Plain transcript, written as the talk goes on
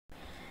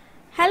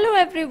Hello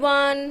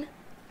everyone!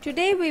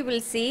 Today we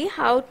will see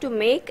how to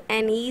make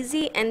an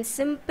easy and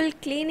simple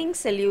cleaning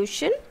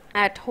solution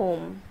at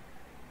home.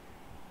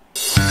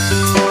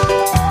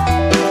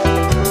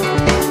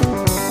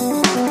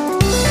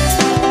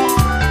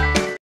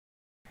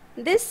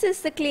 This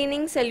is the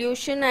cleaning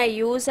solution I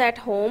use at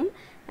home,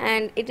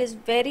 and it is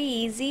very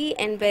easy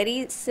and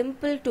very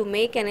simple to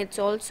make, and it's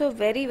also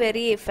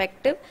very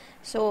effective.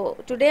 So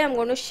today I'm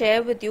going to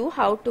share with you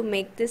how to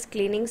make this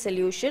cleaning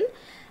solution.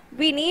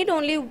 We need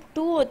only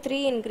 2 or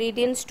 3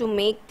 ingredients to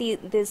make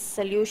this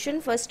solution.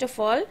 First of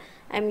all,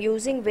 I'm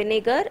using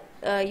vinegar.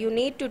 You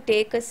need to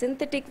take a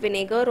synthetic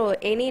vinegar or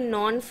any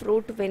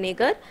non-fruit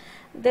vinegar.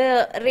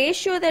 The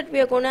ratio that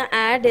we are going to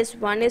add is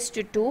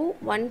 1:2,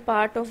 1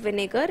 part of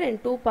vinegar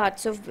and 2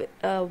 parts of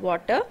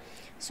water.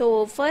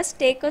 So first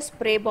take a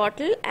spray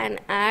bottle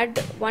and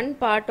add 1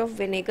 part of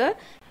vinegar.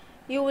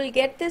 You will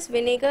get this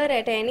vinegar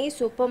at any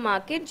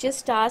supermarket.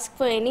 Just ask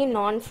for any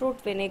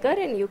non-fruit vinegar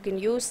and you can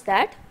use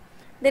that.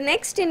 The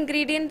next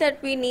ingredient that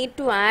we need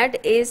to add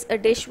is a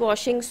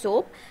dishwashing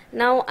soap.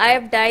 Now I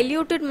have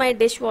diluted my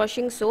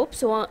dishwashing soap,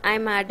 so I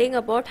am adding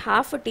about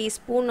half a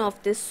teaspoon of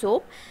this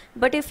soap.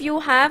 But if you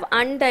have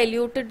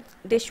undiluted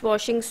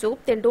dishwashing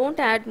soap, then don't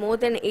add more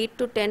than 8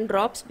 to 10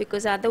 drops,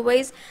 because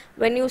otherwise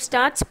when you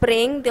start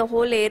spraying, the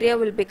whole area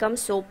will become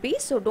soapy.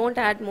 So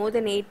don't add more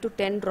than 8 to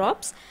 10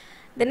 drops.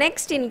 The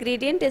next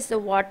ingredient is the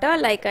water.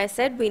 Like I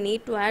said, we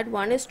need to add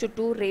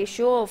 1:2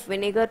 ratio of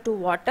vinegar to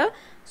water.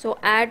 So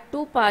add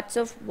 2 parts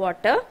of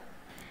water.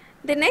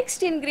 The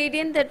next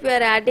ingredient that we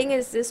are adding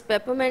is this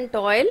peppermint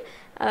oil.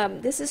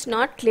 This is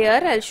not clear.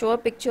 I'll show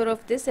a picture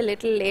of this a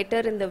little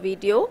later in the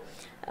video.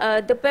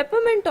 The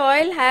peppermint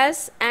oil has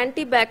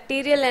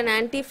antibacterial and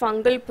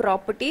antifungal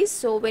properties.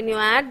 So when you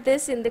add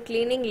this in the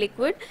cleaning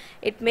liquid,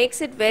 it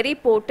makes it very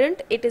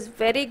potent. It is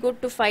very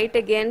good to fight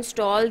against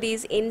all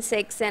these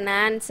insects and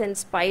ants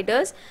and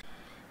spiders.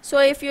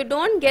 So if you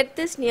don't get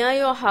this near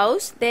your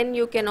house, then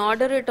you can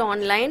order it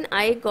online.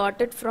 I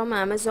got it from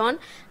Amazon.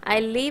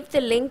 I'll leave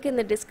the link in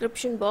the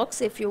description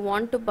box. If you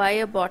want to buy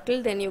a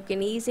bottle, then you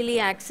can easily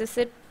access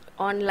it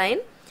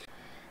online.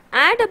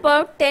 Add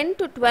about 10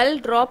 to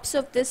 12 drops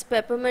of this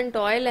peppermint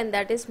oil, and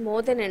that is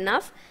more than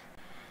enough.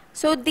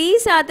 So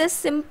these are the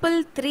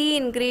simple 3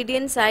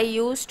 ingredients I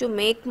use to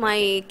make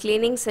my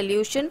cleaning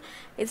solution.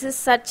 This is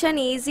such an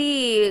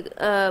easy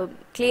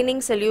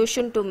cleaning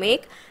solution to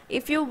make.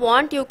 If you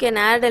want, you can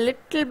add a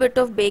little bit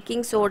of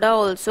baking soda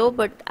also,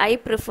 but I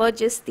prefer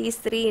just these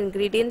 3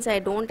 ingredients. I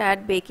don't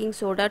add baking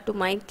soda to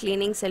my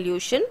cleaning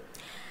solution.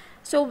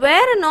 So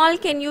where and all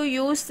can you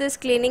use this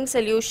cleaning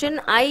solution?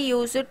 I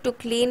use it to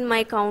clean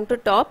my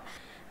countertop.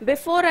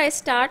 Before I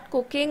start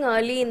cooking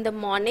early in the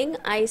morning,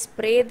 I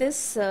spray this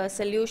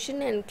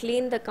solution and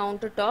clean the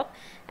countertop,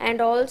 and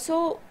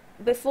also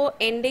before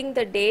ending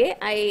the day,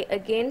 I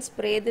again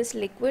spray this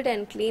liquid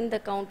and clean the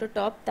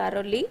countertop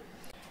thoroughly.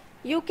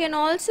 You can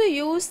also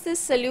use this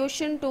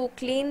solution to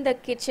clean the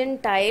kitchen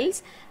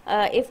tiles.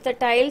 If the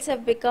tiles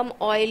have become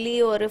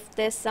oily, or if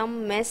there's some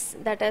mess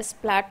that has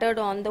splattered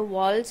on the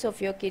walls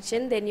of your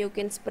kitchen, then you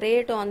can spray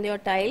it on your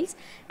tiles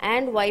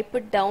and wipe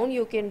it down.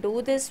 You can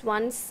do this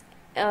once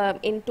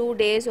in 2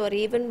 days or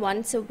even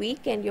once a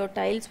week, and your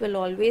tiles will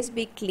always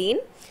be clean.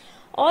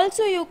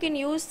 Also, you can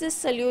use this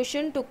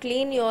solution to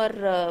clean your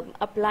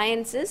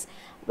appliances,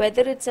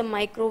 whether it's a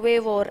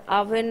microwave or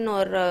oven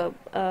or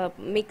a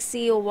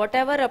mixie or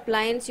whatever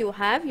appliance you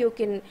have. You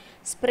can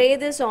spray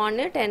this on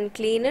it and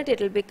clean it.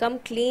 It will become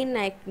clean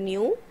like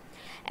new.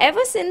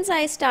 Ever since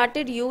I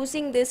started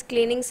using this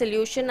cleaning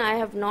solution, I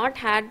have not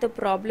had the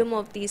problem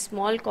of these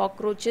small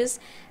cockroaches,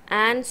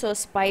 ants or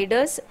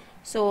spiders.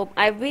 So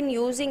I've been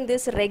using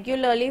this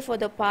regularly for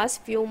the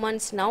past few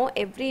months now.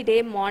 Every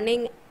day,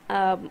 morning,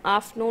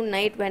 afternoon,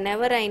 night,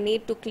 whenever I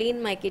need to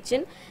clean my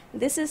kitchen,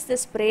 this is the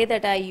spray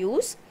that I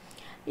use.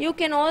 You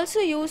can also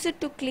use it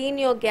to clean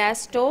your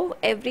gas stove.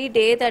 Every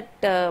day that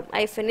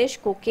I finish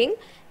cooking,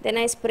 then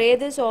I spray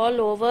this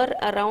all over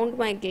around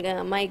my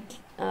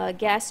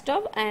gas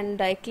stove,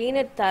 and I clean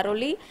it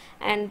thoroughly,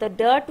 and the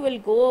dirt will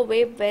go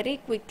away very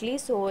quickly.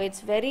 So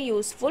it's very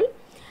useful.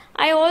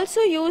 I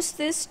also use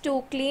this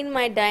to clean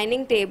my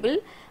dining table.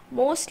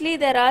 Mostly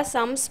there are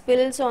some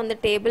spills on the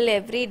table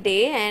every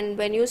day, and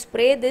when you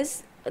spray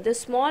this, the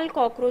small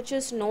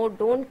cockroaches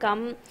don't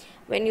come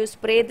when you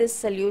spray this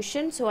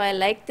solution. So I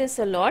like this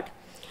a lot.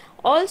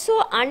 Also,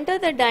 under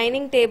the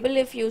dining table,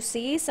 if you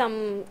see,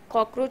 some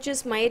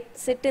cockroaches might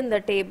sit in the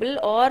table,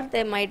 or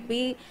there might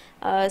be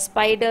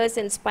spiders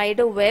and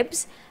spider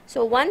webs.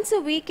 So once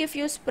a week, if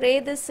you spray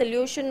this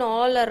solution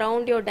all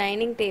around your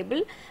dining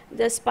table,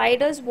 the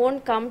spiders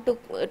won't come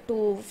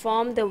to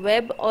form the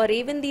web, or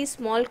even these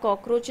small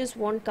cockroaches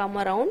won't come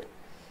around.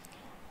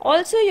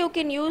 Also, you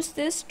can use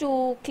this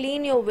to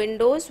clean your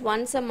windows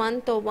once a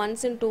month or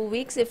once in 2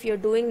 weeks. If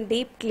you're doing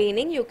deep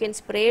cleaning, you can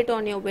spray it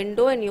on your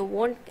window and you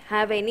won't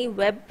have any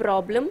web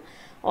problem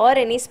or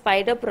any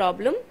spider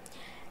problem.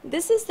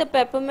 This is the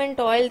peppermint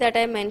oil that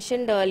I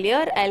mentioned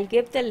earlier. I'll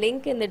give the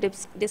link in the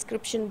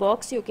description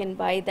box. You can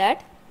buy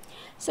that.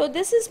 So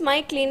this is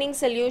my cleaning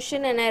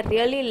solution and I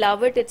really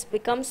love it. It's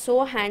become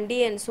so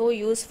handy and so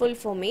useful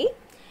for me.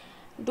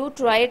 Do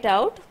try it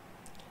out.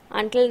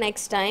 Until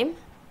next time,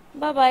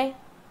 bye bye.